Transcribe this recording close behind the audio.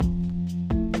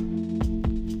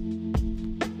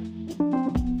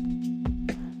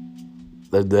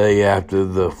the day after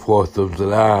the 4th of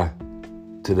July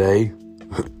today.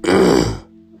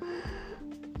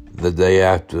 The day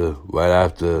after, right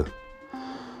after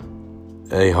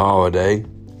a holiday,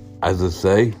 as I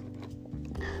say.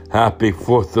 Happy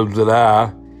 4th of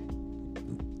July.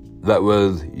 That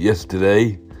was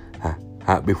yesterday.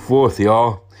 Happy 4th,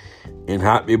 y'all. And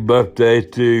happy birthday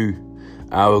to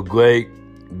our great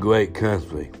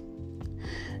country.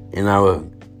 And our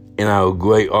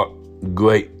great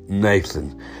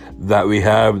nation that we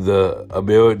have the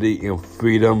ability and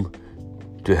freedom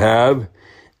to have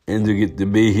and to get to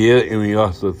be here. And we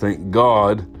also thank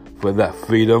God for that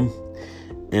freedom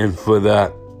and for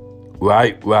that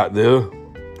right there.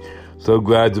 So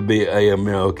glad to be an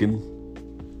American,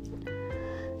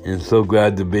 and so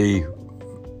glad to be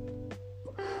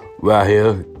right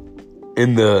here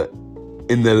in the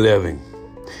living,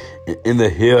 in the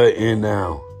here and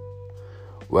now,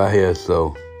 right here.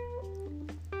 So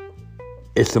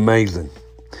it's amazing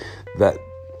that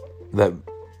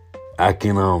I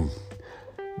can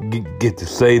get to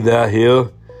say that here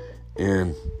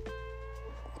and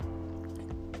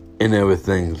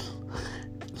everything.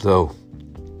 So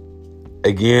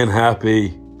again,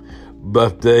 happy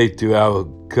birthday to our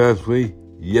country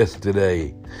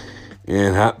yesterday,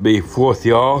 and happy 4th,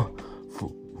 y'all.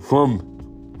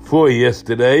 For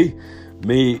yesterday,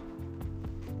 me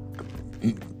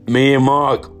and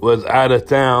Mark was out of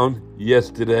town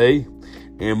yesterday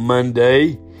and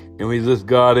Monday, and we just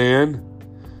got in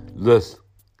just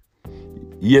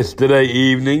yesterday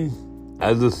evening,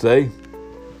 as I say,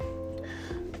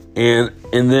 and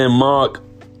then Mark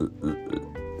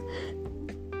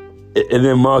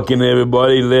and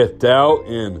everybody left out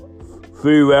and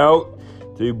flew out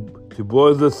to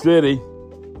Boise City,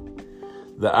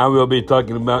 that I will be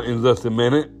talking about in just a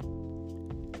minute.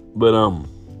 But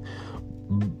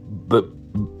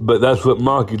that's what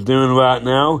Mark is doing right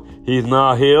now. He's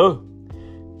not here.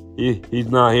 He's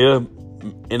not here,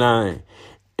 and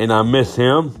I miss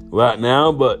him right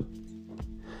now. But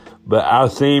I'll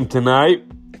see him tonight,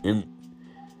 and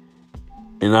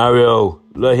I will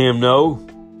let him know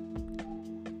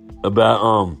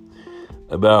about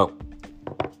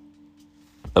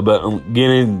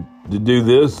getting to do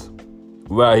this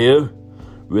right here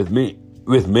with me,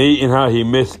 and how he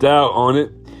missed out on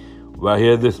it right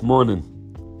here this morning.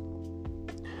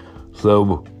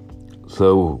 So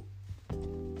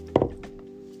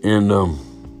and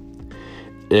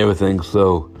everything.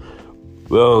 So,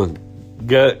 well,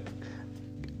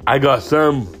 I got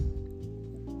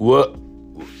somewhat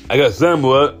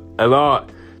a lot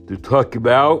to talk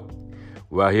about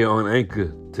right here on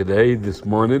Anchor today, this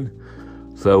morning.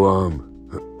 So,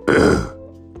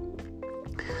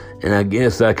 and I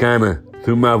guess I kind of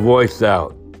threw my voice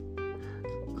out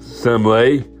some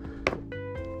way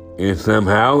and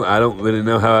somehow. I don't really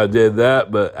know how I did that,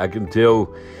 but I can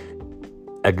tell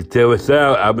it's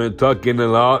out. I've been talking a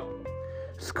lot,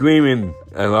 screaming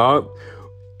a lot,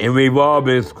 and we've all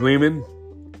been screaming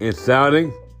and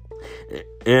shouting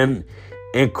and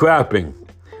crapping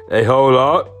a whole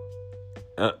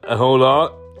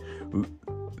lot.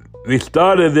 We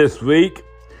started this week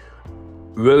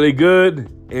really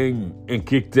good and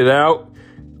kicked it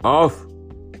off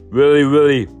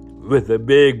really with a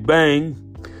big bang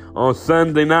on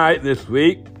Sunday night this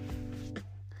week.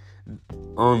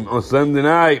 On Sunday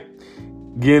night,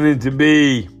 getting to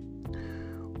be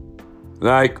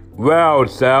like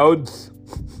wild sounds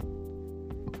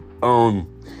on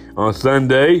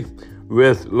Sunday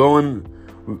with Lauren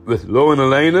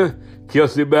Elena,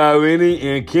 Kelsey Ballerini,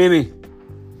 and Kenny.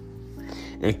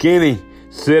 And Kenny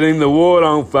setting the world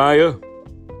on fire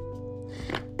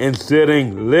and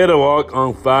setting Little Rock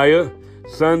on fire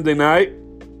Sunday night.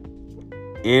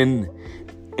 And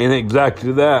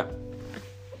exactly that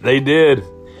they did.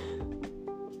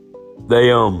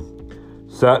 They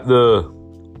set the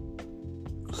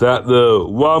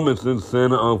Robinson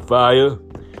Center on fire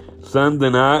Sunday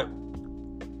night.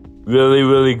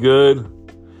 Really good.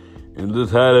 And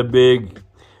just had a big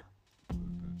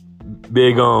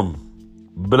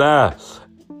blast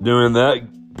doing that,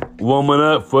 warming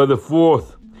up for the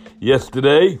 4th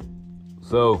yesterday.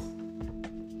 So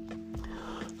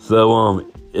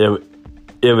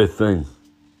everything.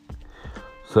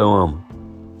 So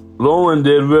Lauren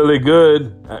did really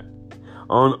good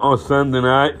on Sunday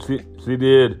night. She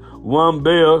did one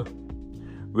beer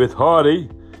with Hardy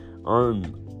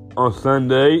on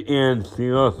Sunday, and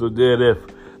she also did If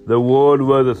the World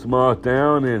Was a Small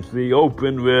Town, and she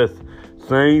opened with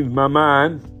Change My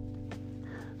Mind.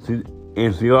 She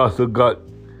also got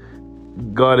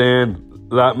in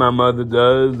Like My Mother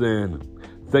Does, and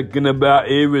Thinking About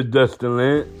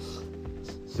Iridescent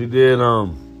she did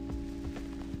well,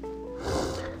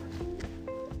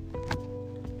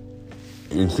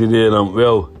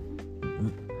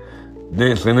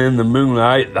 Dancing in the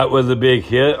Moonlight. That was a big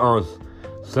hit on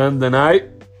Sunday night.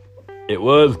 It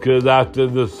was, because after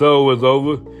the show was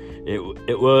over,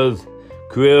 it was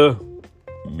clear.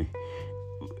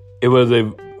 It was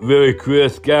a very clear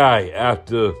sky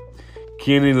after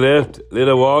Kenny left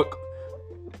Little Rock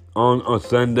on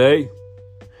Sunday.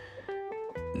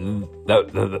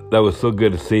 That was so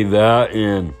good to see that,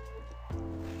 and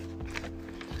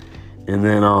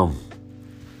then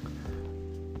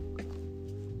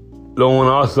Lauren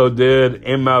also did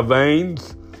In My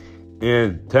Veins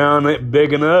and Town Ain't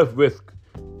Big Enough with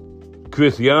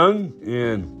Chris Young,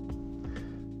 and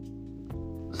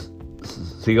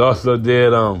she also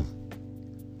did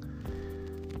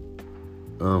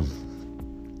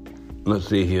let's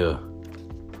see here.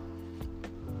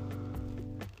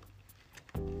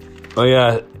 Oh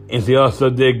yeah, and she also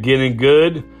did Getting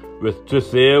Good with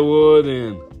Trisha Airwood,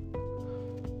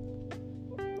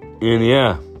 and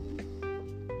yeah.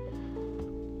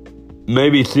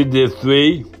 Maybe she did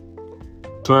 3.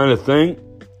 Trying to think.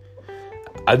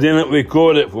 I didn't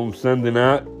record it from Sunday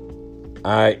night.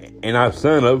 I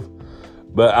shouldn't have,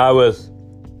 but I was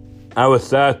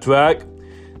sidetracked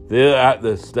there at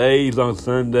the stage on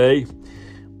Sunday.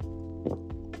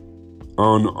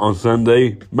 On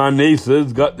Sunday, my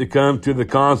nieces got to come to the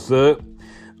concert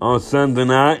on Sunday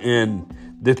night and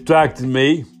distracted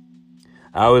me.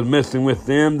 I was messing with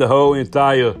them the whole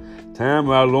entire time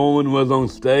while Lauren was on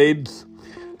stage,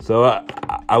 so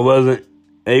I wasn't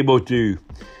able to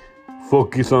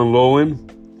focus on Lauren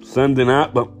Sunday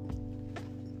night. But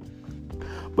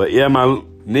yeah, my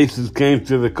nieces came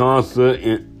to the concert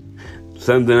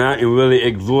Sunday night and really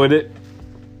enjoyed it.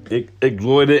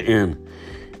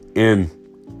 And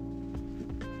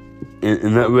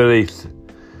that really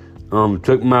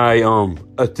took my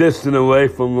attention away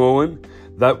from Lauren.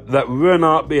 That will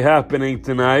not be happening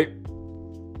tonight.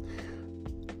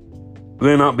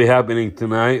 Will not be happening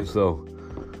tonight. So,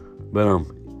 but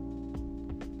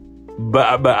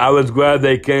I was glad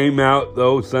they came out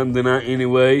though Sunday night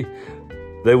anyway.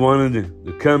 They wanted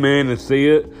to come in and see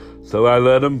it, so I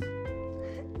let them.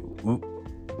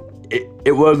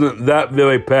 It wasn't that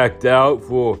very packed out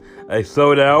for a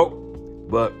sold out,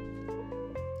 but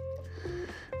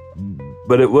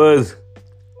it was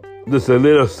just a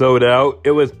little sold out.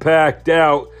 It was packed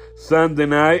out Sunday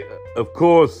night. Of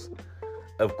course,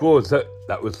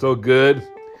 that was so good.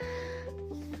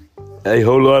 A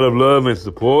whole lot of love and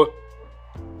support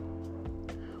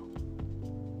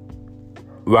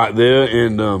right there,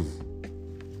 and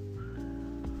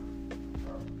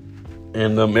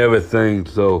everything.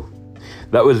 So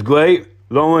that was great.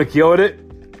 Lauren killed it.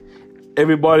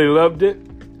 Everybody loved it,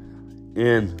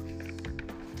 and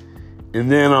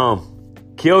then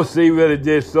Kelsey really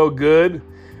did so good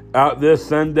out this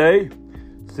Sunday.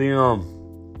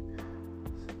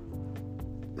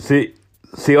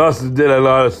 She also did a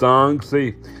lot of songs.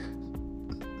 She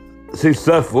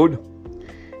shuffled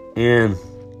and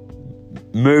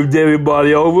moved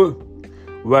everybody over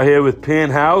right here with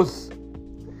Penthouse,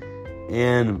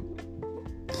 and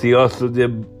she also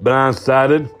did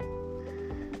Blindsided,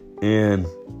 and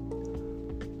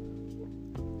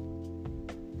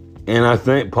I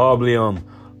think probably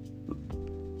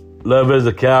Love as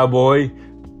a Cowboy.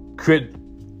 Quit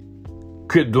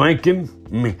drinking.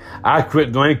 I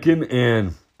quit drinking,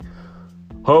 and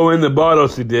Hole in the Bottle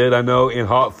she did, I know, in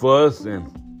Hot Fuzz, and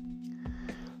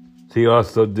she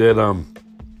also did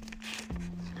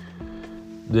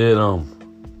did not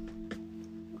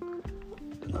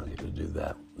need to do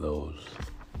that, those.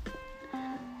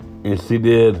 And she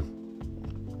did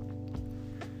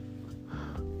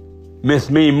Miss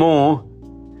Me More.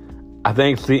 I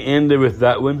think she ended with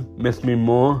that one, Miss Me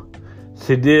More.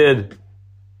 She did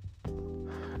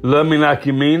Love Me Like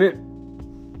You Mean It,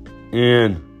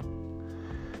 and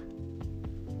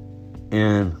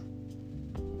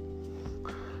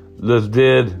just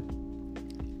did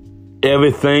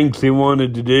everything she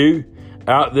wanted to do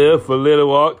out there for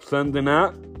Little Rock Sunday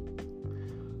night.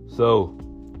 So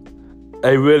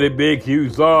a really big,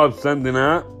 huge job Sunday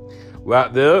night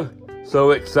right there. So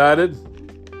excited.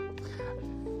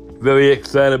 Very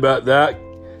excited about that.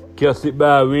 Kelsey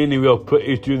Ballerini will put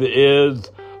you to the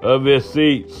ears of your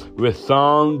seats with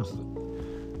songs.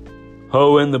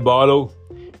 Hole in the Bottle.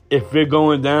 If you're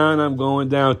going down, I'm going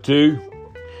down too.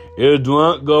 You're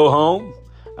drunk, go home.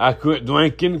 I quit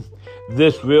drinking.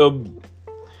 This will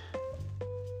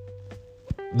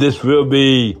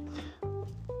be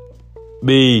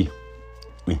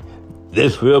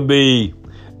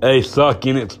a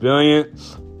sucking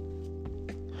experience.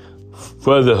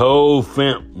 for the whole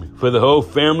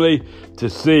family to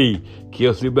see.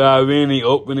 Kelsey Ballerini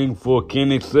opening for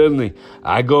Kenny Chesney.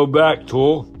 I go back,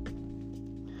 tour.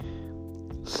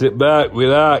 Sit back,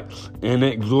 relax, and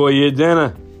enjoy your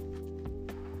dinner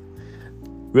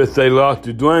with a lot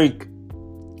to drink.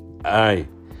 I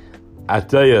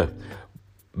tell you,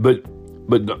 but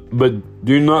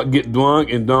do not get drunk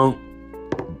and don't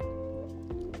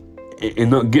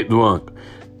get drunk.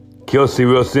 Kelsey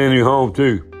will send you home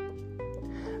too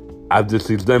after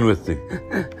she's done with you.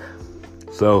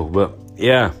 So, but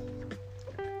yeah,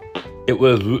 it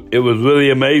was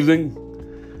really amazing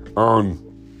on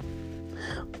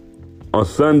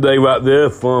Sunday right there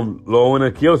from Lauren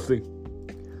and Kelsey.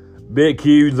 Big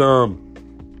huge souls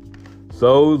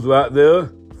right there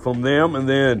from them, and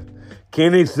then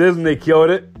Kenny Chesney killed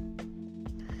it.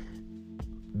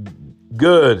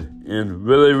 Good and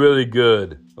really, really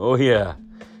good. Oh yeah,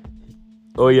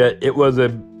 it was a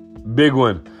big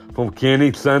one from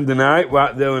Kenny Sunday night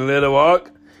right there in Little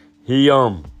Rock. He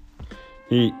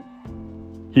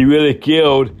really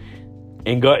killed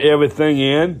and got everything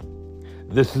in.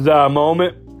 This is our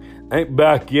moment. Ain't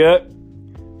back yet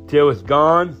till it's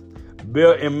gone.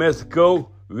 Built in Mexico,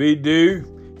 redo,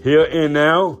 here and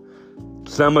now.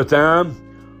 Summertime,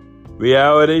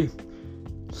 reality,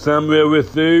 somewhere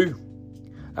with you.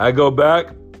 I go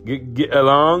back, get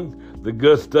along, the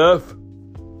good stuff.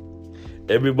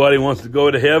 Everybody wants to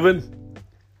go to heaven.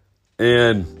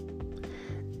 And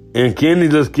Kenny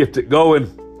just kept it going.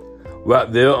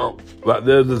 Right there,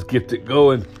 just kept it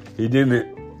going. He didn't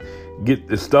get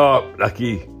to stop like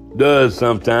he does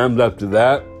sometimes after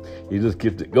that. He just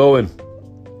kept it going.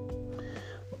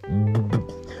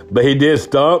 But he did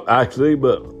stop, actually,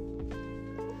 but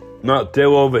not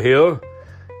till over here.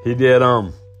 He did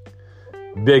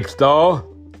Big Star,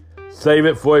 Save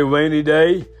It for a Rainy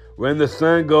Day, When the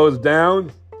Sun Goes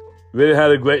Down. Really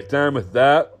had a great time with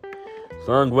that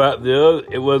song right there.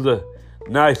 It was a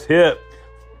nice hit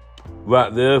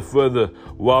right there for the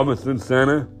Robinson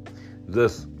Center.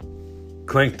 Just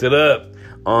cranked it up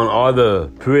on all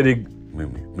the pretty,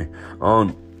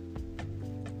 on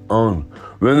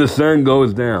When the Sun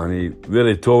Goes Down. He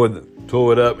really tore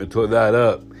it up and tore that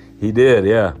up. He did,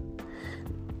 yeah.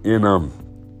 And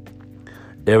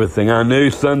everything I knew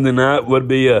Sunday night would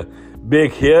be a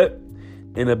big hit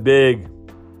and a big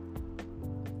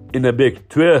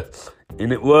twist.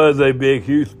 And it was a big,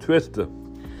 huge twister.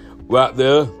 Right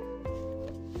there.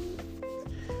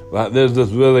 Right there's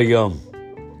just really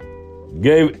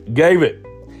gave it.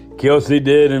 Kelsey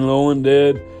did and Lauren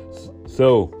did.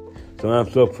 So I'm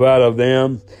so proud of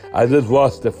them. I just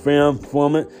watched the film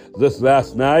from it just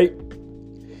last night,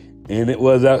 and it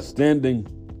was outstanding.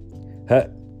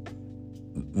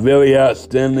 Very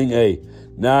outstanding. A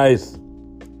nice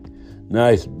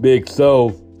big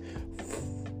soul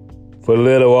for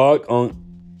Little Rock on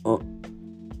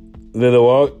Little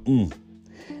Rock.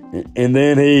 And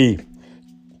then he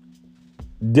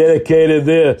dedicated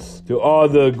this to all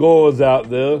the girls out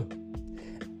there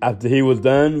after he was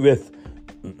done with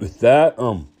that.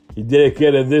 He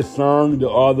dedicated this song to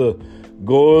all the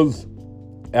girls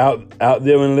out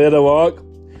there in Little Rock,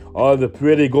 all the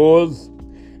pretty girls.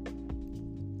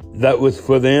 That was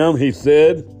for them, he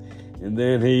said. And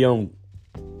then he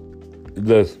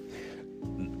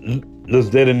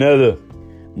just did another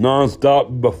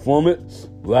non-stop performance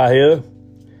right here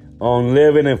on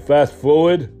Living and Fast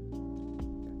Forward.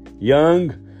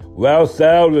 Young, Wild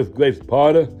Sound with Grace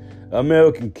Potter,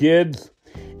 American Kids,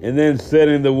 and then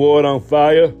setting the world on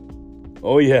fire.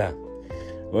 Oh yeah.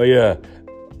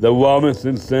 The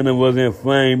Robinson Center was in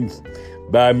flames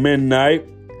by midnight,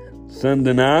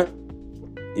 Sunday night.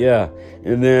 Yeah,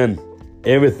 and then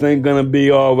Everything Gonna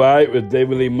Be Alright with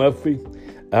David Lee Murphy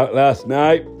out last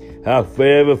night. How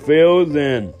Forever Feels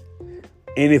and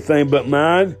Anything But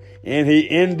Mine. And he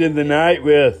ended the night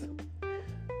with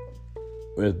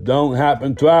Don't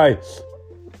Happen Twice.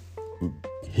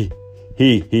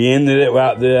 He ended it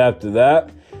right there after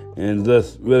that and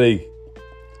just really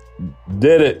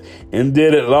did it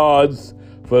large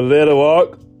for Little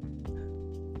Rock.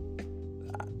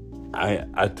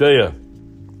 I tell you,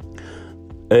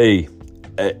 a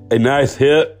nice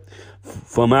hit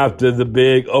from after the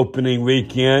big opening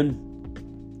weekend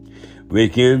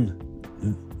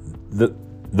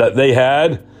that they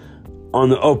had on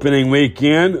the opening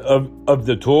weekend of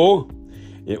the tour.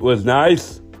 It was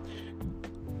nice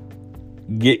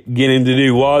getting to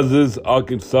do Waz's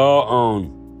Arkansas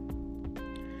on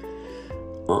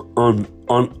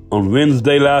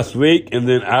Wednesday last week, and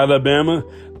then Alabama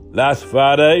last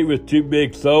Friday with two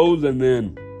big souls, and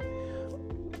then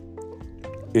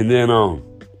on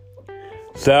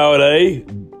Saturday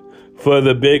for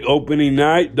the big opening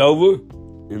night, Dover.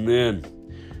 And then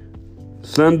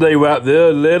Sunday right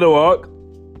there, Little Rock.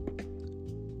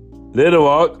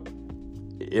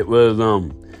 It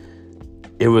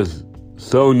was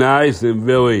so nice and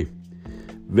very,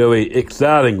 very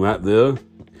exciting right there.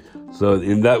 So,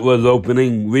 and that was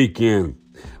opening weekend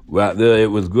right there.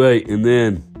 It was great. And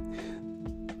then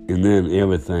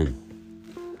everything.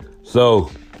 So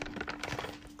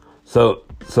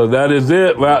that is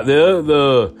it right there.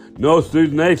 The No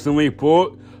Snooze Nation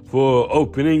report for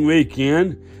opening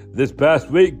weekend this past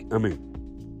week.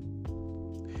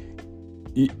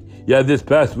 This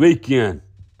past weekend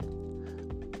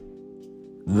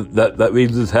that we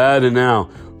just had, and now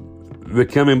we're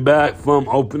coming back from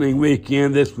opening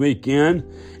weekend this weekend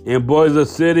in Boise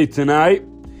City tonight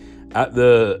at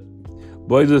the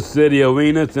Boise City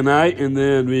Arena tonight, and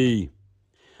then we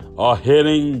are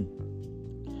hitting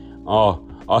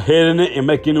it and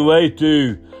making the way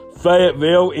to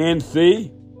Fayetteville,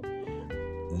 NC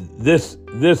this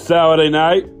Saturday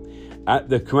night at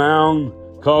the Crown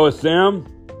Coliseum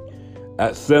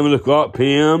at 7 o'clock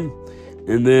p.m.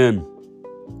 and then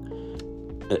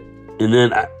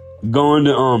going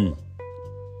to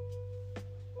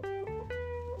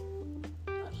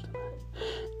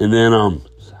and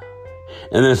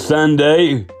then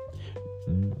Sunday,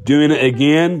 doing it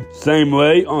again, same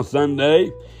way on Sunday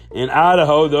in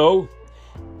Idaho though,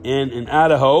 in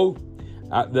Idaho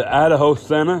at the Idaho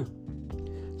Center,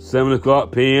 7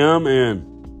 o'clock p.m. and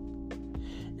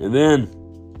then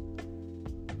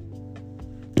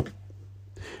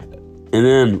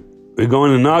we're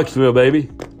going to Knoxville, baby.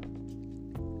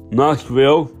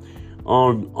 Knoxville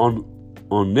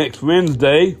on next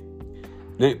Wednesday.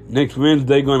 Next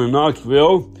Wednesday, going to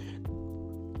Knoxville.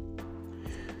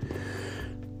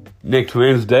 Next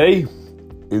Wednesday,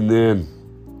 and then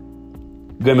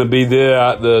gonna be there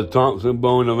at the Thompson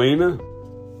Bone Arena.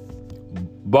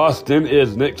 Boston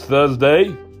is next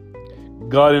Thursday.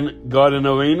 Garden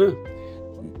Arena.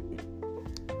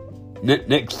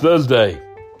 Next Thursday,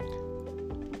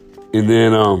 and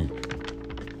then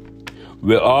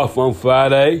we're off on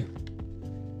Friday,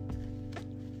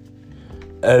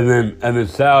 and then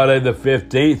Saturday the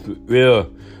 15th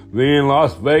we're in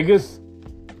Las Vegas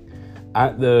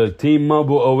at the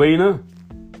T-Mobile Arena.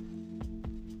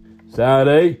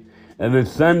 Saturday, and then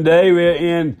Sunday we're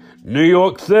in New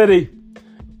York City.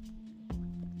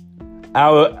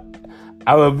 Our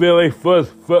very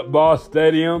first football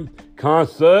stadium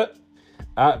concert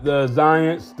at the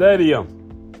Giants Stadium.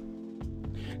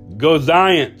 Go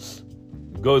Giants!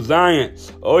 Go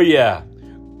Giants! Oh yeah,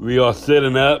 we are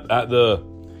sitting up at the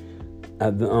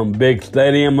big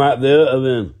stadium right there,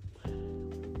 and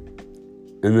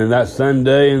then that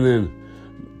Sunday, and then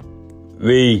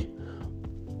we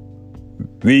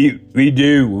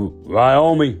do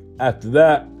Wyoming after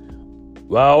that.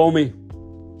 Wyoming,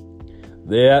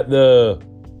 they're at the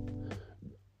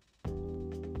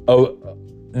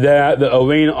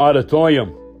Arena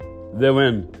Auditorium. They're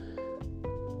in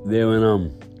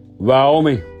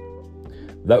Wyoming.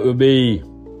 That would be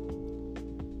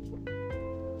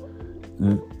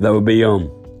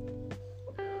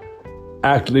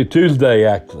actually Tuesday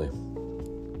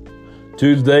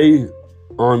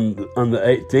on the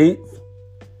 18th.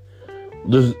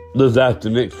 This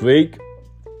after next week,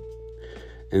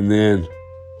 and then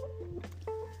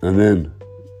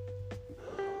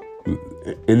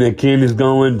Ken is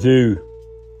going to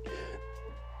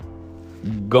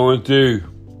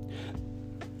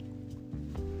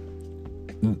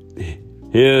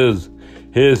his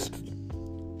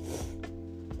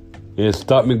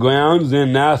stopping grounds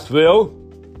in Nashville,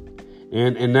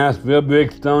 in Nashville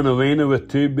Big Stone Arena with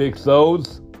two big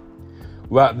shows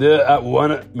right there at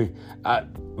 1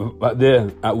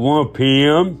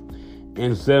 p.m.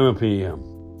 and 7 p.m.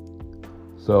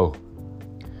 So,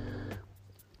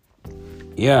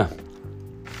 yeah.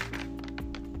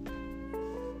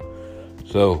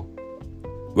 So,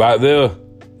 right there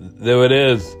it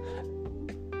is.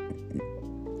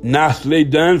 Nicely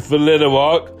done for Little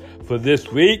Rock for this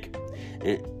week.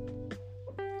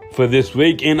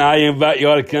 And I invite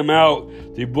y'all to come out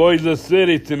to Boise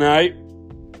City tonight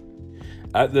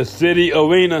at the City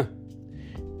Arena.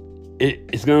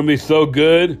 It's going to be so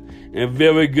good and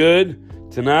very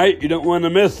good tonight. You don't want to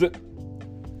miss it.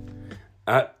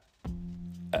 At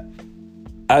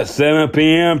 7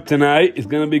 p.m. tonight, it's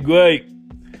going to be great.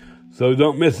 So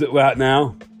don't miss it right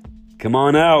now. Come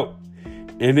on out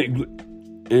and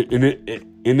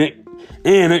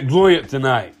enjoy it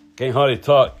tonight. Can't hardly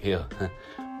talk here,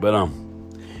 but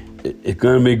it's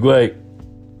going to be great.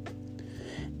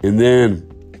 And then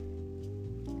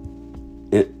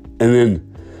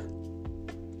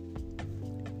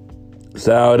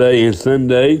Saturday and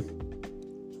Sunday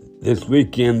this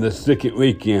weekend, the second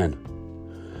weekend.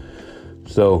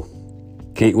 So,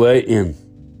 can't wait, and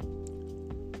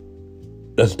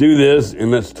let's do this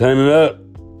and let's turn it up.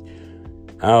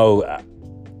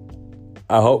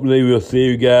 I hopefully will see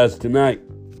you guys tonight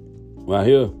right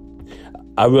here.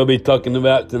 I will be talking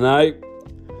about tonight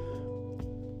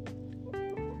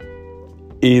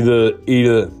either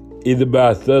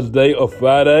by Thursday or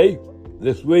Friday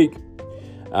this week.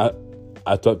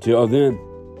 I'll talk to y'all then.